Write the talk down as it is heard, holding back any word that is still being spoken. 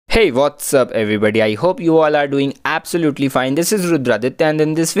Hey, what's up everybody? I hope you all are doing absolutely fine. This is Rudraditya, and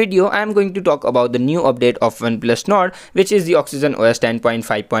in this video I am going to talk about the new update of OnePlus Nord, which is the Oxygen OS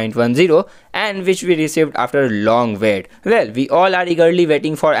 10.5.10 and which we received after a long wait. Well, we all are eagerly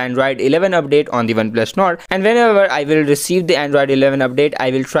waiting for Android 11 update on the OnePlus Nord, and whenever I will receive the Android 11 update,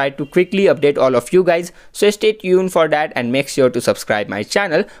 I will try to quickly update all of you guys. So stay tuned for that and make sure to subscribe my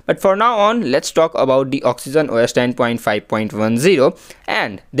channel. But for now on, let's talk about the Oxygen OS 10.5.10,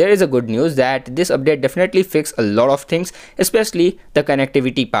 and there is a good news that this update definitely fixes a lot of things, especially the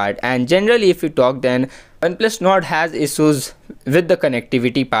connectivity part. And generally, if you talk, then OnePlus Nord has issues with the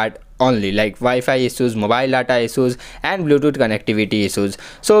connectivity part only, like Wi-Fi issues, mobile data issues, and Bluetooth connectivity issues.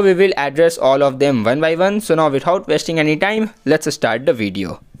 So we will address all of them one by one. So now, without wasting any time, let's start the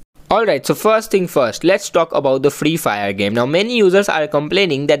video. Alright, so first thing first, let's talk about the Free Fire game. Now, many users are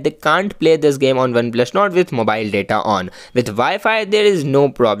complaining that they can't play this game on OnePlus Nord with mobile data on. With Wi-Fi, there is no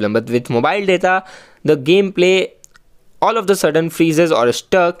problem, but with mobile data, the gameplay all of the sudden freezes or is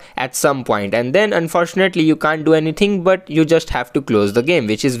stuck at some point, and then unfortunately you can't do anything but you just have to close the game,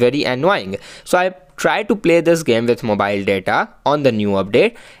 which is very annoying. So I tried to play this game with mobile data on the new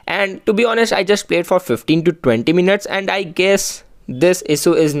update, and to be honest, I just played for 15 to 20 minutes and I guess this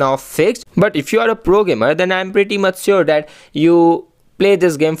issue is now fixed. But if you are a pro gamer, then I'm pretty much sure that you play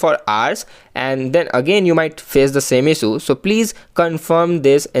this game for hours and then again you might face the same issue. So please confirm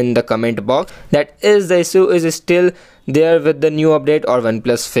this in the comment box, that is the issue is still there with the new update or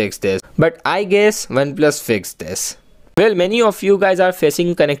OnePlus fixed this. But I guess OnePlus fixed this. Well, many of you guys are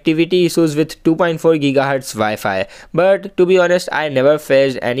facing connectivity issues with 2.4 GHz Wi-Fi, but to be honest, I never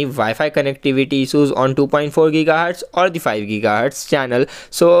faced any Wi-Fi connectivity issues on 2.4 GHz or the 5 GHz channel.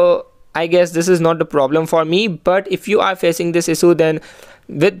 So I guess this is not the problem for me, but if you are facing this issue, then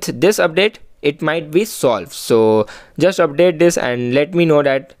with this update it might be solved. So just update this and let me know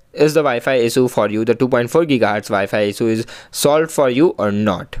that is the Wi-Fi issue for you, the 2.4 GHz Wi-Fi issue is solved for you or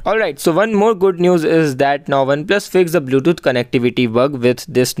not. Alright, so one more good news is that now OnePlus fixed the Bluetooth connectivity bug with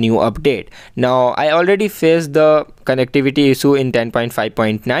this new update. Now I already faced the connectivity issue in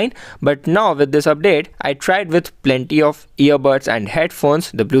 10.5.9, but now with this update I tried with plenty of earbuds and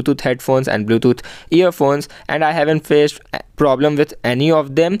headphones, the Bluetooth headphones and Bluetooth earphones, and I haven't faced a problem with any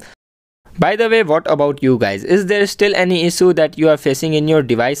of them. By the way, what about you guys? Is there still any issue that you are facing in your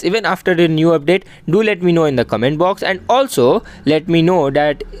device even after the new update? Do let me know in the comment box, and also let me know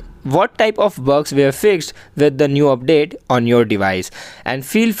that what type of bugs were fixed with the new update on your device. And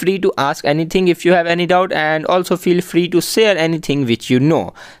feel free to ask anything if you have any doubt, and also feel free to share anything which you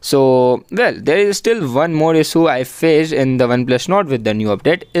know. So well, there is still one more issue I faced in the OnePlus Nord with the new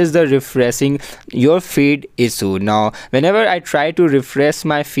update, is the refreshing your feed issue. Now whenever I try to refresh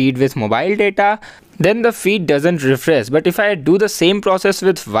my feed with mobile data, then the feed doesn't refresh, but if I do the same process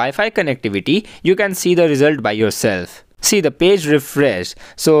with Wi-Fi connectivity, you can see the result by yourself. See, the page refreshed.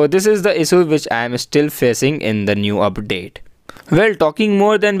 So this is the issue which I am still facing in the new update. Well, talking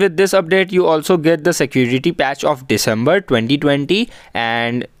more, than with this update you also get the security patch of December 2020,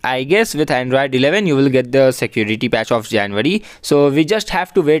 and I guess with Android 11 you will get the security patch of January. So we just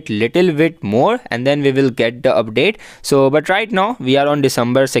have to wait little bit more and then we will get the update. So but right now we are on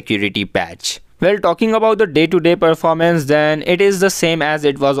December security patch. Well, talking about the day-to-day performance, then it is the same as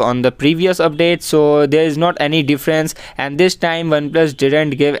it was on the previous update, so there is not any difference, and this time OnePlus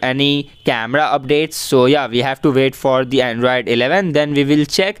didn't give any camera updates. So yeah, we have to wait for the Android 11, then we will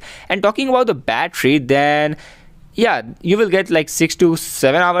check. And talking about the battery, then yeah, you will get like 6 to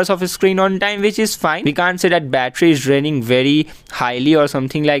 7 hours of screen on time, which is fine. We can't say that battery is draining very highly or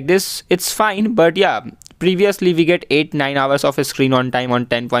something like this. It's fine, but yeah, previously we get 8-9 hours of screen on time on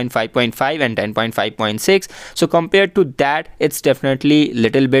 10.5.5 and 10.5.6. so compared to that, it's definitely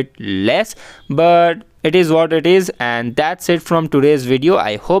little bit less, but it is what it is. And that's it from today's video.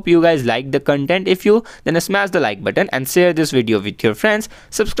 I hope you guys like the content. If you, then smash the like button and share this video with your friends.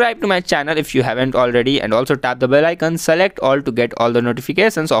 Subscribe to my channel if you haven't already, and also tap the bell icon, select all to get all the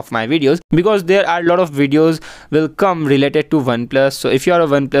notifications of my videos, because there are a lot of videos will come related to OnePlus. So if you are a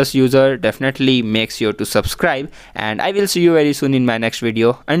OnePlus user, definitely make sure to subscribe, and I will see you very soon in my next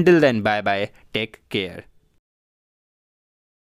video. Until then, bye bye, take care.